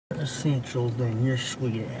essential than your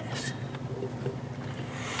sweet ass.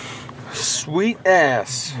 Sweet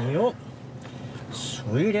ass. Yep.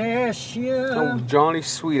 Sweet ass, yeah. Oh, Johnny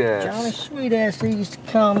Sweet Ass. Johnny Sweet Ass, they used to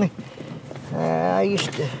call me. I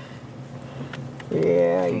used to.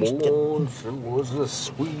 Yeah, I used to. Once there was a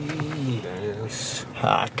sweet ass.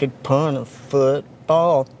 I could punt a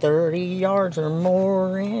football 30 yards or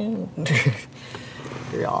more in.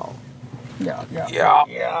 Yeah.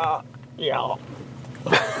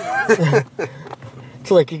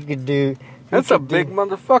 It's like you could do. That's a big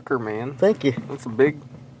motherfucker, man. Thank you. It's a big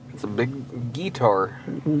guitar.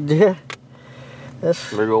 Yeah.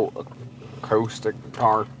 That's Big old acoustic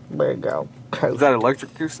guitar. big old coat. Is that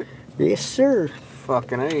electric acoustic? Yes, sir.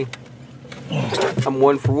 Fucking A. I'm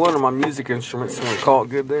 1 for 1 on my music instruments, so I'm gonna call it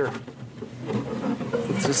good there.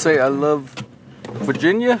 Let's just say I love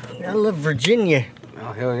Virginia. I love Virginia.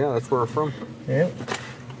 Oh, hell yeah, that's where we're from. Yep.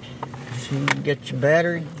 So you get your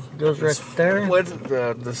battery, goes right there. What's it,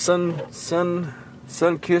 the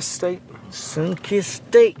Sun-Kissed State? Sunkist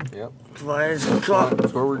State. Yep. That's called.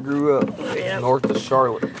 That's where we grew up. Yep. North of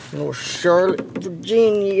Charlotte. North Charlotte,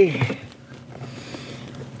 Virginia.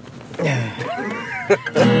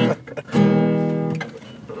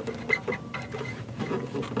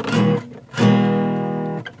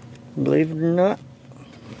 Believe it or not,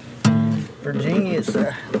 Virginia's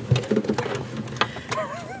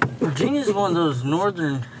one of those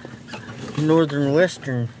northern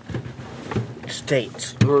western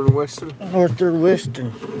states. Northwestern?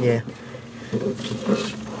 Northwestern, yeah.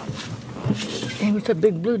 Hey, what's that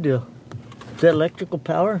big blue deal? Is that electrical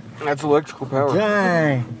power? That's electrical power.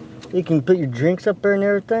 Dang. You can put your drinks up there and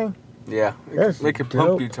everything? Yeah. That's They can dope.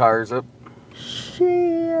 pump your tires up.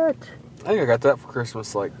 Shit. I think I got that for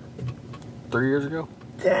Christmas like 3 years ago.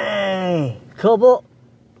 Dang. Cobalt.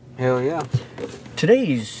 Hell yeah.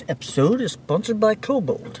 Today's episode is sponsored by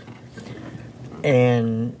Cobalt.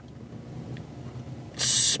 And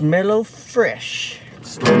Smello Fresh.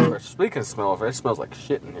 Smells fresh. Speaking of smell fresh, it smells like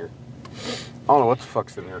shit in here. I don't know what the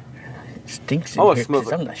fuck's in here. It stinks in Oh, it here smells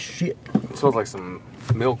 'cause I'm the shit. It smells like some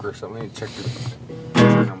milk or something. I need to check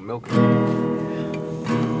the milk.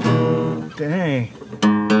 Dang.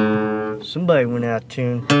 Somebody went out of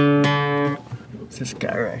tune. It's this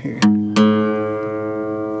guy right here.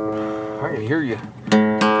 I can hear you.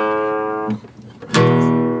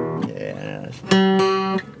 Yeah.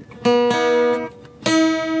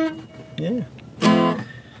 Yeah.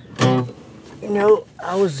 You know,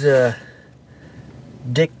 I was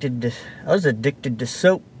addicted to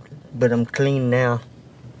soap, but I'm clean now.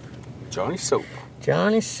 Johnny Soap.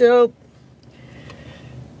 Johnny Soap.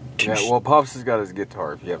 Yeah, well, Pops has got his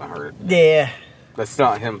guitar if you haven't heard it. Yeah. That's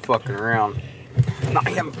not him fucking around. Not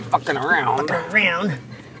him fucking around. Around.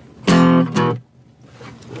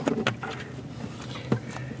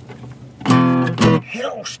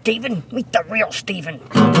 Hello, Stephen. Meet the real Stephen.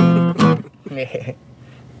 Yeah.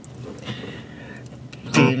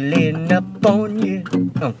 Feeling up on you.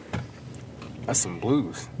 Oh, That's some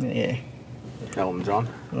blues. yeah. Elton John.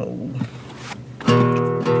 Oh.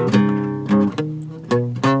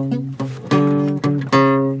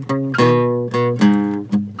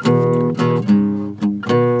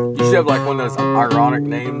 You should have like one of those ironic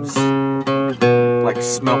names. Like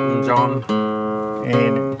Smelton John.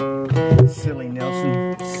 And Silly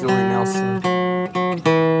Nelson. Silly Nelson.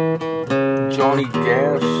 Johnny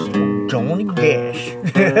Gash. Johnny Gash.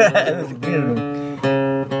 That was a good one.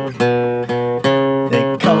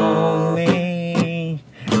 They call me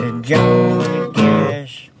Johnny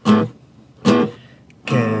Gash,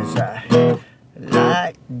 'cause I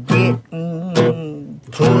like getting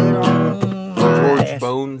put on my George ass.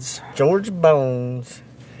 Bones. George Bones.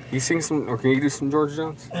 You sing some, or can you do some George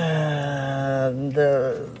Jones?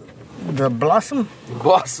 The Blossom.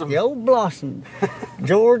 Blossom. The old Blossom.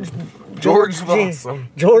 George George Blossom.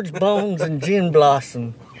 George Bones and Gin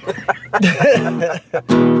Blossom.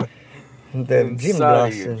 The Gin Inside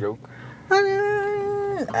of you, Blossom. joke.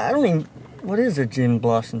 I don't even. What is a Gin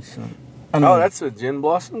Blossom song? I mean, Oh, that's the Gin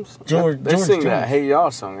Blossoms? George- They George sing that Jones. Hey Ya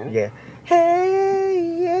song, ain't it? yeah.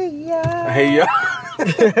 Hey, yeah, yeah. Hey Ya.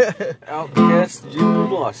 Outcast Gin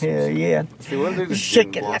Blossoms. Hell yeah. See, what are the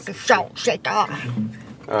Shake Gin it like a Blossoms? salt shaker.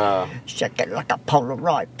 Shake it like a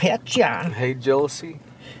Polaroid picture. Hey Jealousy.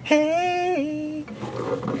 Hey.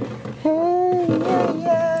 Hey, yeah,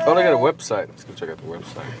 yeah. Oh, they got a website. Let's go check out the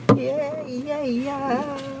website. Yeah, yeah,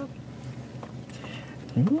 yeah.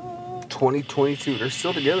 2022. They're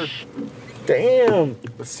still together. Damn.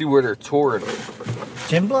 Let's see where they're touring.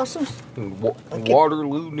 Gin Blossoms? In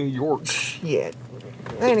Waterloo, New York. Yeah.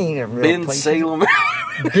 That ain't a real Ben place. Salem.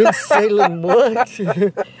 Ben Salem what?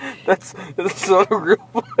 That's not a real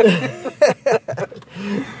place.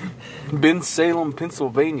 Bensalem,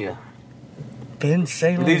 Pennsylvania.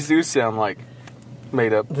 Bensalem. These do sound like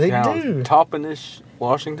made up They towns. do. Toppenish,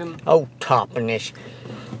 Washington. Oh, Toppenish.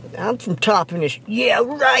 I'm from Toppenish. Yeah,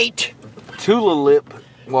 right. Tulalip,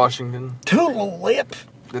 Washington. Tulalip.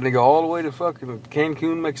 Then they go all the way to fucking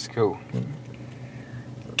Cancun, Mexico.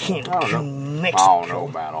 Cancun, Mexico. I don't know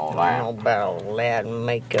about all I that. don't know about all that and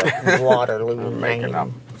make up Waterloo Making up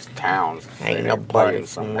name. towns. Ain't They're nobody playing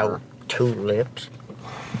from no somewhere. tulips.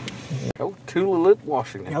 Oh, Tulalip,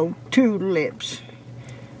 Washington. No tulips.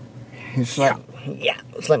 It's like,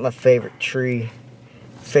 it's like my favorite tree.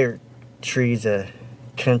 Favorite tree's a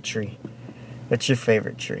country. What's your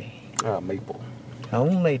favorite tree? Maple. Oh,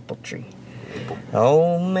 maple tree.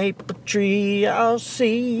 Oh, maple tree, I'll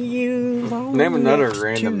see you. On Name another next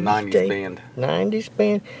random 90s Tuesday. band. 90s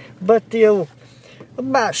band. But the old,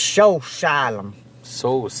 about Soul Asylum.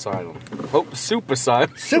 Soul Asylum. Oh, Soup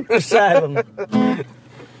Asylum. Soup Asylum.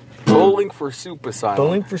 Bowling for Soup Asylum.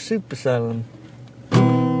 Bowling for Soup Asylum.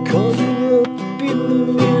 Coming up in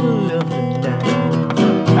the middle of the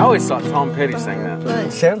night. I always thought Tom Petty sang that.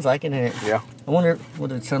 It sounds like it, ain't it? Yeah. I wonder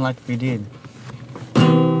what it'd sound like if he did.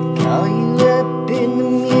 Call you up in the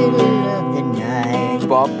middle of the night.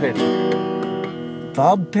 Bob Petty.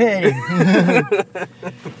 Bob Petty.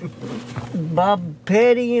 Bob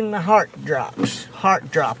Petty and the Heart Drops.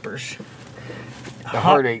 Heart Droppers. The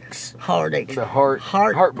Heartaches. Heartaches. The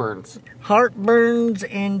Heartburns. Heartburns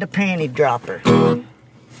and the Panty Dropper.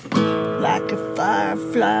 Like a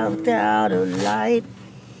firefly without a light.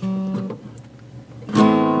 You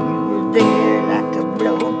were there like a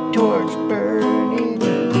blowtorch burning.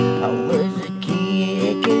 I was a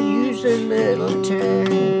kid, could use a little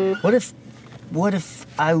turn. What if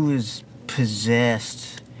I was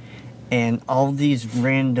possessed and all these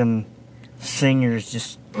random singers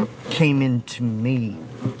just came into me?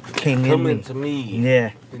 Come into me.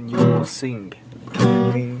 Yeah. And you will sing.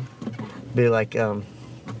 Me. Be like, I don't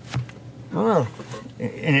know.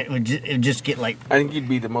 And it would just get like, I think you'd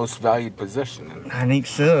be the most valued possession. I think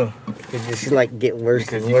so. It just like get worse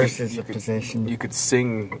Because and you worse could- as you a could- possession. You could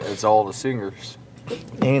sing as all the singers.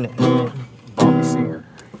 Ain't it? Bobby Singer.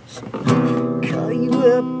 Call you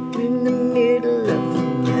up in the middle of the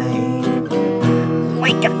night.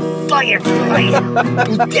 Like a firefly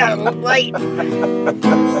without a light.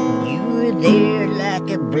 You were there like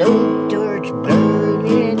a blowtorch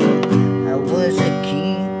burning. I was a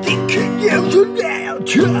key thinking you were now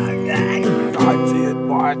trying. I did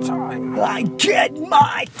my time. I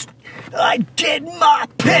did my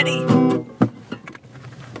penny.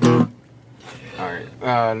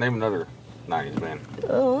 Alright, name another 90s band.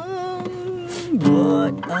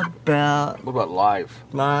 What about What about Live?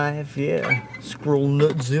 Live? Yeah, Scroll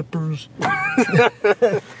Nut Zippers.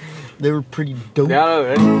 They were pretty dope. Yeah,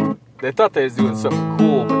 I know, they thought they was doing something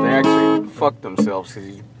cool, but they actually fucked themselves because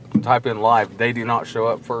you type in Live, they do not show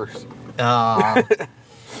up first.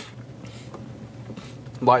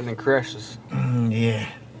 Lightning crashes. Yeah.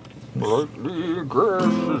 Lightning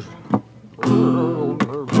crashes.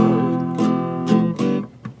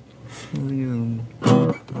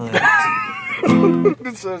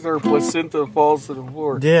 It says her placenta falls to the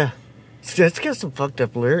floor. Yeah. It's got some fucked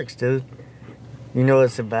up lyrics, dude. You know what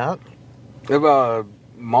it's about? About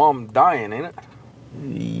mom dying, ain't it?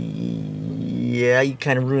 Yeah, you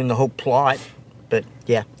kind of ruined the whole plot. But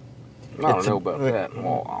yeah. I don't It's know a- about that.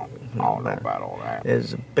 Well, I don't know about all that.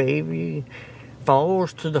 As a baby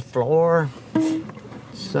falls to the floor,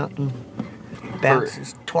 something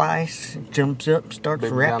bounces twice, jumps up, starts Baby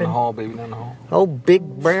down rapping. the hall, baby down the hall. Oh, big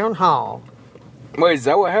brown hall. Wait, is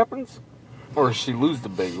that what happens? Or does she lose the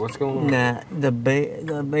baby? What's going on? Nah, the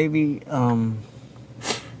baby,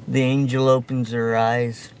 the angel opens her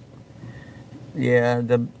eyes. Yeah,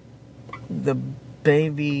 the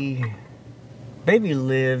baby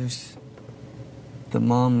lives. The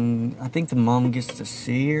mom, I think the mom gets to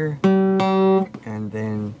see her, and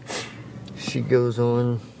then she goes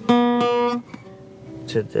on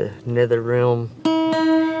to the nether realm.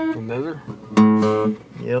 Another?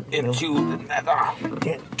 Yep. Into the nether.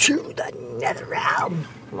 Into the nether realm.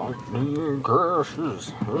 Lightning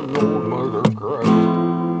crashes. And old mother cries.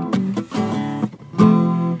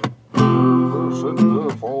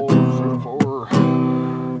 Placenta falls to the floor.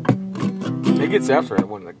 It gets after that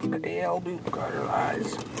one. Like, pale blue colored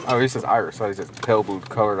eyes. Oh, he says iris. So he says pale blue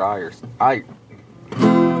colored iris.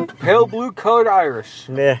 Pale blue colored iris.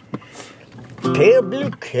 Yeah. Pale blue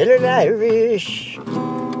colored Irish.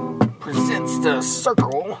 Presents the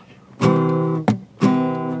circle.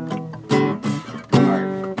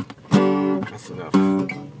 Alright. That's enough.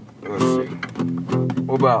 Let's see.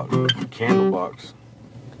 What about Candlebox?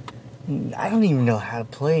 I don't even know how to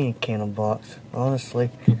play Candlebox, honestly.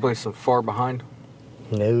 You play some Far Behind?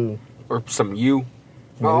 No. Or some You?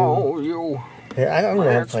 No. Oh, You. Yeah, I don't know how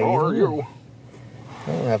to That's play for either you. one. I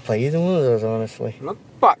don't know how to play either one of those, honestly. No,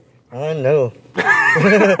 fuck. I know.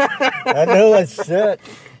 I know I suck.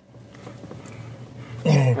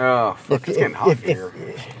 Oh, fuck, it's getting hot here.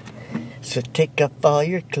 So take off all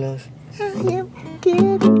your clothes. I am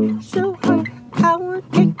getting so hot. I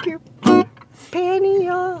want to take your panty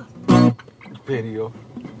off. Video.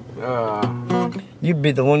 You'd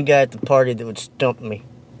be the one guy at the party that would stump me.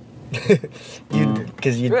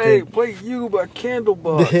 Because you Hey, think, play You by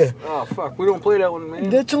Candlebox. Yeah. Oh, fuck, we don't play that one, man.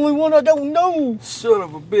 that's the only one I don't know. Son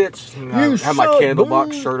of a bitch. You I have my suck, Candlebox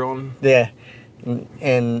man. shirt on. Yeah.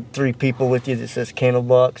 And 3 people with you that says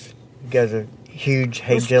Candlebox. You guys are huge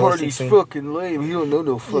hate This jealousy party's thing. fucking lame. He don't know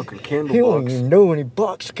no fucking He don't Candlebox. even know any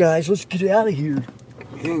box, guys. Let's get out of here.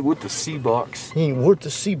 He ain't with the C-Box. He ain't worth the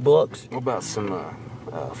C-Box. What about some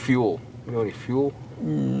Fuel? You know any Fuel?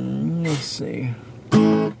 Let's see.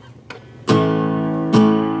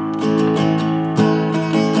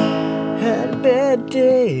 Had a bad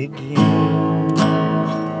day again.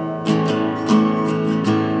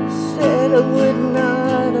 Said I would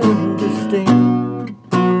not understand.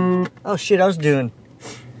 Oh shit, I was doing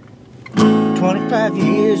 25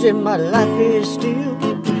 years and my life is still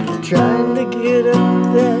trying to get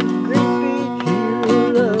up that great big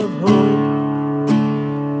hill of hope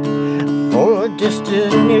for a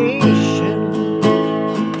destination.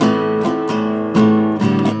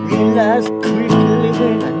 Realized quickly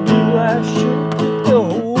when I knew I should that the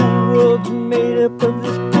whole world's made up of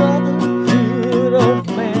this brotherhood of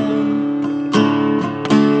man.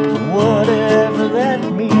 Whatever that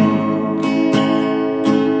means.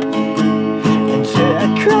 And so I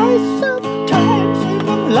cry sometimes if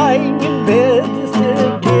I'm lying in bed just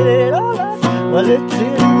to get it all out. Well, it's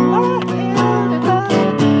in my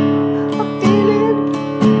head and I'm feeling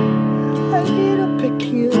a little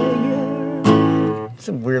peculiar.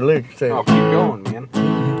 Some weird lyrics there. Oh, keep going, man.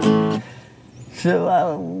 So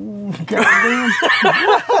goddamn.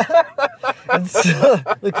 And so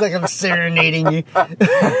looks like I'm serenading you.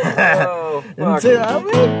 Oh, And fuck. so I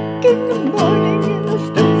wake in the morning and I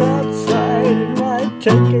step outside and I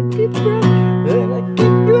take a deep breath and I get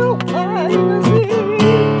real high and I say,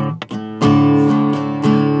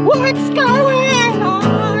 what's going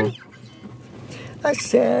on? I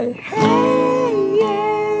said, hey,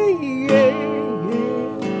 yeah, yeah, yeah.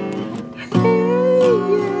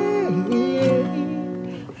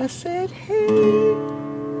 I said, hey,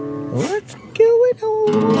 what's going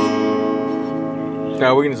on?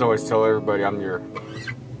 Now, we can just always tell everybody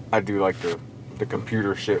I do like the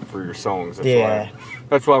computer shit for your songs.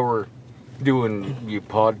 That's why we're doing you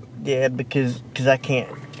pod. Yeah, because I can't.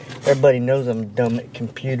 Everybody knows I'm dumb at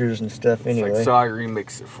computers and stuff It's anyway. like, so I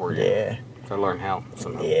remix it for you. Yeah, So I learn how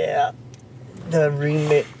somehow. yeah. The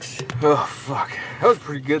remix. Oh, fuck. That was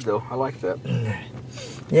pretty good, though. I like that.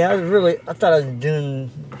 Yeah, I thought I was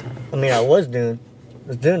doing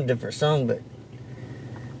a different song, but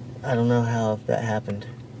I don't know how that happened.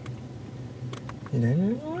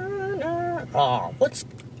 Oh,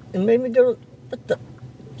 it made me go, what the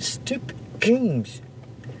stupid games?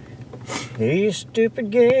 These stupid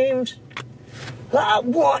games. I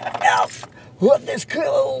want out of this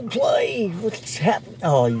cold play. What's happening?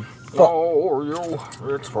 Oh, you fuck. Oh, you.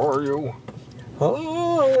 It's for you.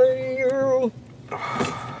 Oh, you.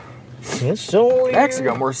 It's only I actually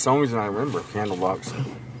got more songs than I remember. Candlebox.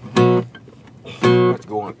 Let's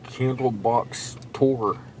go on Candlebox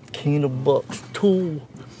tour. Candlebox tool.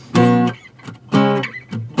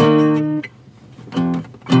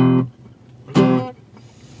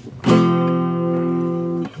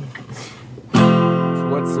 So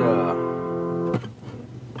what's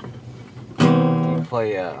you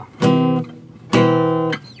play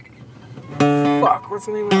fuck, what's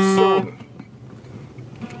the name of the song?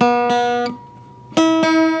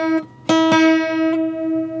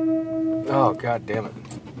 Oh, god damn it.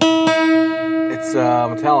 It's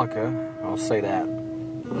Metallica, I'll say that.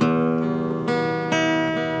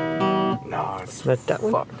 No, it's Not that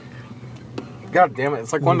one? fuck. God damn it,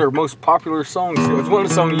 it's like one of their most popular songs. It's one of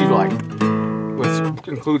the songs you like, which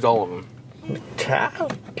includes all of them.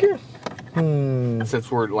 Metallica. Since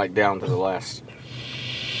we're like down to the last.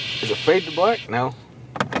 Is it Fade to Black? No.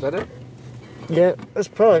 Is that it? Yeah, that's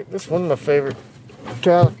one of my favorite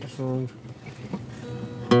Metallica songs.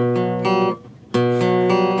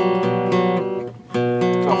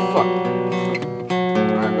 Oh fuck.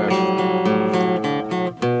 Alright, back.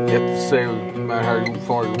 You have to say no matter how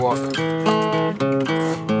far you walk.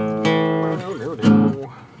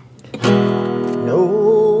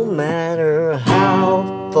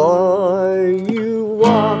 before you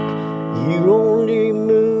walk